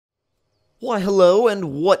Why, hello,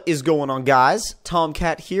 and what is going on, guys?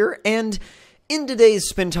 Tomcat here, and in today's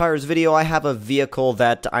Spin Tires video, I have a vehicle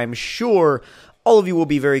that I'm sure all of you will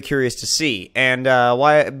be very curious to see. And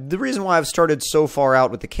the reason why I've started so far out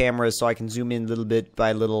with the camera is so I can zoom in little bit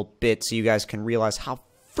by little bit so you guys can realize how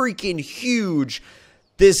freaking huge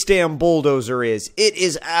this damn bulldozer is. It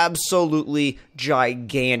is absolutely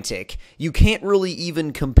gigantic. You can't really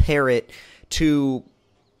even compare it to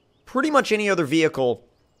pretty much any other vehicle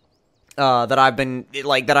that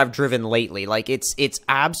I've driven lately. Like, it's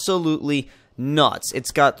absolutely nuts.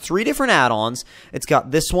 It's got 3 different add-ons. It's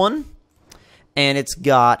got this one, and it's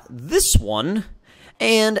got this one,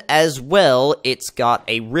 and as well, it's got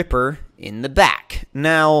a ripper in the back.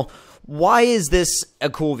 Now, why is this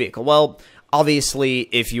a cool vehicle? Well, obviously,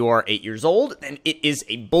 if you are 8 years old, then it is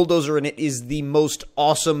a bulldozer, and it is the most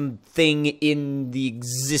awesome thing in the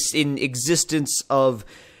existence of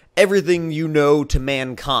everything you know to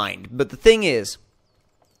mankind. But the thing is,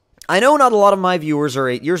 I know not a lot of my viewers are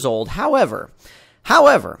 8 years old. However,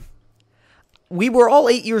 we were all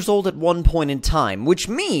 8 years old at one point in time, which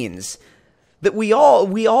means that we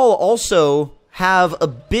all also have a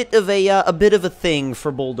bit of a thing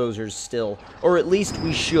for bulldozers still, or at least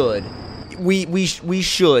we should. We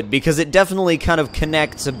should, because it definitely kind of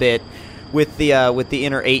connects a bit with the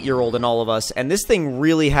inner 8-year-old in all of us, and this thing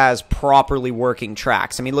really has properly working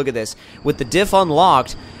tracks. I mean, look at this. With the diff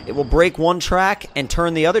unlocked, it will break one track and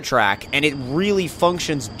turn the other track, and it really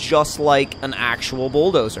functions just like an actual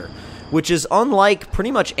bulldozer, which is unlike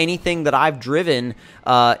pretty much anything that I've driven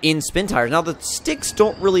in Spin Tires. Now, the sticks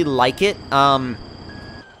don't really like it. I'm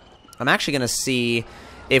actually going to see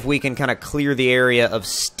if we can kind of clear the area of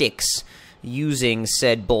sticks using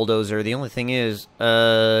said bulldozer. The only thing is,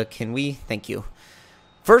 can we? Thank you.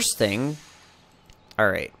 First thing,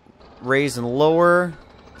 alright, raise and lower.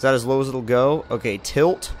 Is that as low as it'll go? Okay,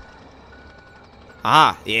 tilt.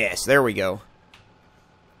 Ah, yes, there we go.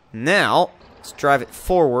 Now, let's drive it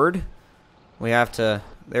forward. We have to,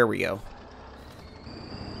 there we go.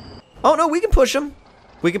 Oh no, we can push them.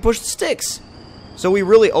 We can push the sticks. So we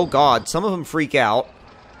really, oh god, some of them freak out.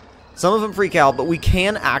 Some of them freak out, but we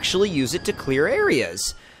can actually use it to clear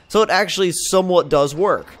areas. So it actually somewhat does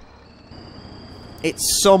work. It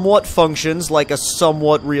somewhat functions like a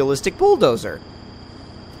somewhat realistic bulldozer.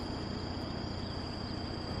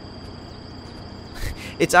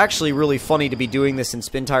 It's actually really funny to be doing this in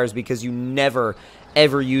Spin Tires because you never,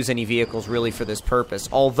 ever use any vehicles really for this purpose.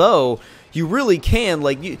 Although, you really can,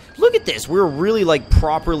 like, look at this. We're really, like,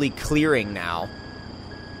 properly clearing now.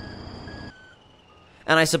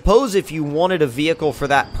 And I suppose if you wanted a vehicle for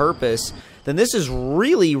that purpose, then this is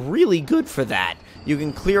really, really good for that. You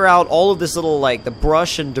can clear out all of this little, like, the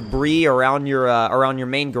brush and debris around your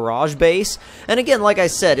main garage base. And again, like I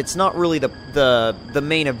said, it's not really the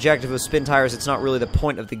main objective of Spin Tires. It's not really the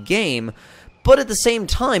point of the game. But at the same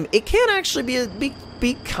time, it can actually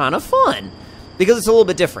be kind of fun because it's a little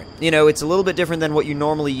bit different. You know, it's a little bit different than what you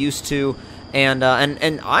normally used to, and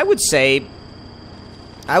I would say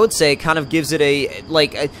kind of gives it a,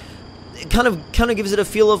 like, kind of gives it a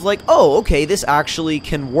feel of, like, oh, okay, this actually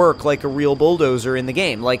can work like a real bulldozer in the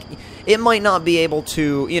game. Like, it might not be able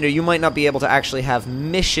to, you know, you might not be able to actually have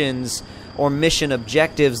missions or mission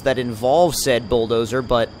objectives that involve said bulldozer,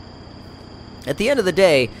 but at the end of the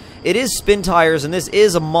day, it is Spin Tires, and this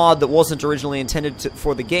is a mod that wasn't originally intended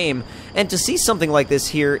for the game, and to see something like this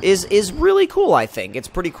here is really cool, I think. It's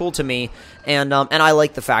pretty cool to me, and I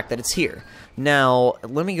like the fact that it's here. Now,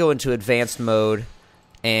 let me go into advanced mode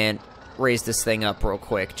and raise this thing up real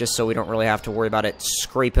quick, just so we don't really have to worry about it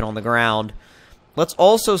scraping on the ground. Let's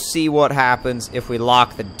also see what happens if we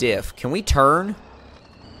lock the diff. Can we turn?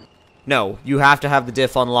 No, you have to have the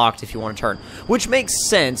diff unlocked if you want to turn. Which makes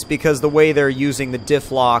sense, because the way they're using the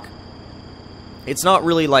diff lock, it's not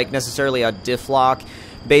really, like, necessarily a diff lock.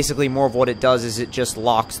 Basically, more of what it does is it just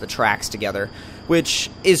locks the tracks together, which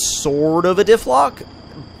is sort of a diff lock,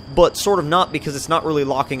 but sort of not, because it's not really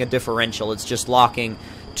locking a differential. It's just locking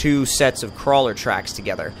 2 sets of crawler tracks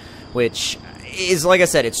together, which is, like I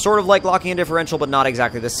said, it's sort of like locking a differential, but not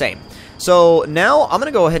exactly the same. So now I'm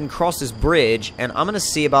going to go ahead and cross this bridge, and I'm going to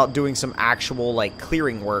see about doing some actual, like,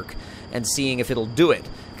 clearing work and seeing if it'll do it.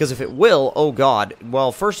 Because if it will, oh god,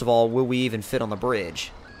 well, first of all, will we even fit on the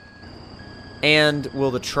bridge? And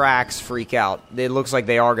will the tracks freak out? It looks like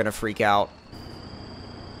they are going to freak out.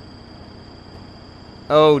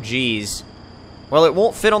 Oh, geez. Well, it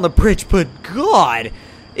won't fit on the bridge, but god,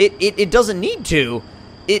 it doesn't need to.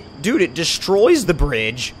 Dude, it destroys the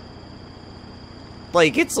bridge.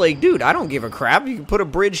 Like, it's like, dude, I don't give a crap. You can put a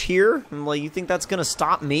bridge here, and, like, you think that's gonna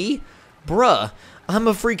stop me? Bruh, I'm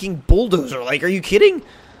a freaking bulldozer. Like, are you kidding?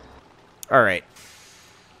 Alright.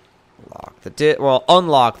 Lock the diff. Well,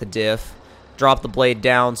 unlock the diff. Drop the blade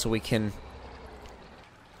down so we can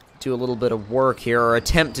do a little bit of work here, or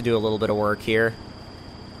attempt to do a little bit of work here.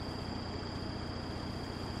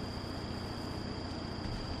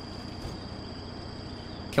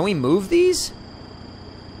 Can we move these?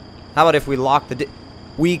 How about if we lock the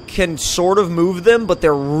we can sort of move them, but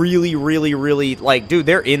they're really, really, really, like, dude,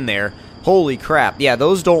 they're in there. Holy crap. Yeah,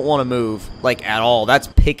 those don't want to move, like, at all. That's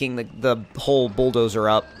picking the whole bulldozer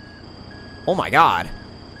up. Oh my god.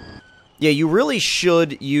 Yeah, you really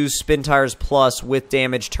should use Spin Tires Plus with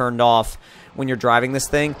damage turned off when you're driving this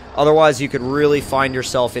thing. Otherwise, you could really find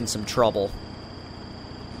yourself in some trouble.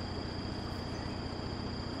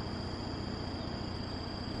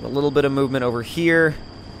 A little bit of movement over here.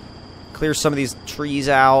 Clear some of these trees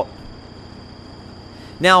out.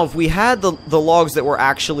 Now, if we had the logs that were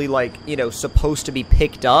actually, like, you know, supposed to be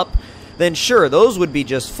picked up, then sure, those would be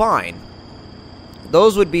just fine.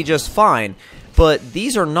 Those would be just fine. But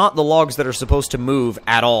these are not the logs that are supposed to move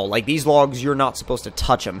at all. Like, these logs, you're not supposed to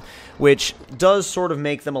touch them, which does sort of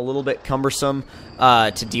make them a little bit cumbersome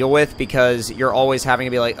to deal with, because you're always having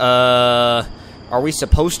to be like, are we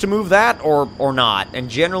supposed to move that or not? And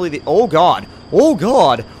generally, oh god, oh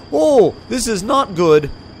god, oh, this is not good.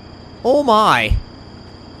 Oh my.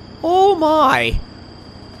 Oh my.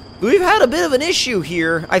 We've had a bit of an issue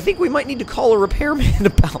here. I think we might need to call a repairman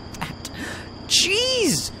about that.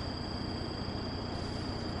 Jeez.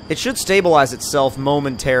 It should stabilize itself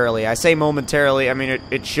momentarily. I say momentarily, I mean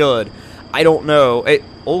it should. I don't know.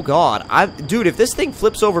 Oh god. Dude, if this thing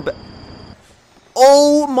flips over...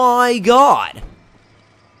 Oh my god.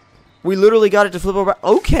 We literally got it to flip over...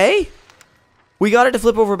 Okay. We got it to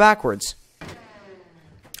flip over backwards.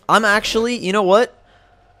 I'm actually... You know what?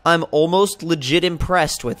 I'm almost legit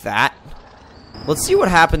impressed with that. Let's see what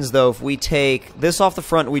happens, though, if we take this off the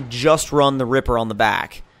front and we just run the ripper on the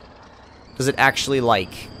back. Does it actually,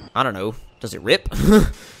 like... I don't know. Does it rip?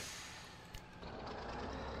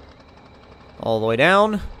 All the way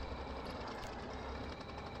down.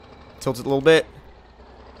 Tilt it a little bit.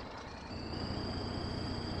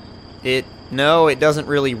 No, it doesn't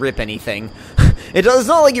really rip anything. It's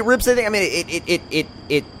not like it rips anything. I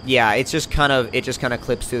mean, yeah, it just kind of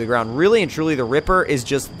clips through the ground. Really and truly, the ripper is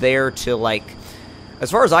just there to, like,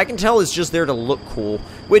 as far as I can tell, it's just there to look cool.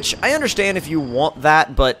 Which, I understand if you want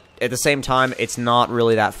that, but at the same time, it's not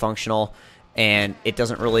really that functional. And it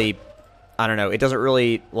doesn't really, I don't know, it doesn't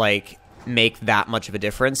really, like, make that much of a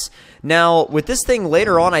difference. Now, with this thing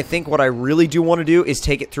later on, I think what I really do want to do is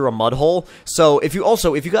take it through a mud hole. So, if you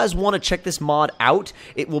guys want to check this mod out,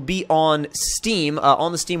 it will be on Steam,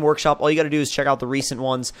 on the Steam Workshop. All you got to do is check out the recent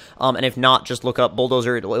ones, and if not, just look up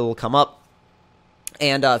Bulldozer, it will come up.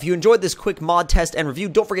 And if you enjoyed this quick mod test and review,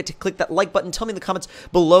 don't forget to click that like button. Tell me in the comments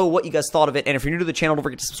below what you guys thought of it. And if you're new to the channel, don't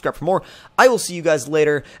forget to subscribe for more. I will see you guys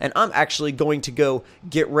later. And I'm actually going to go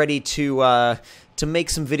get ready to make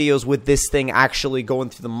some videos with this thing actually going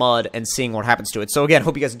through the mud and seeing what happens to it. So again,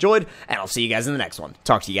 hope you guys enjoyed, and I'll see you guys in the next one.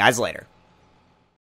 Talk to you guys later.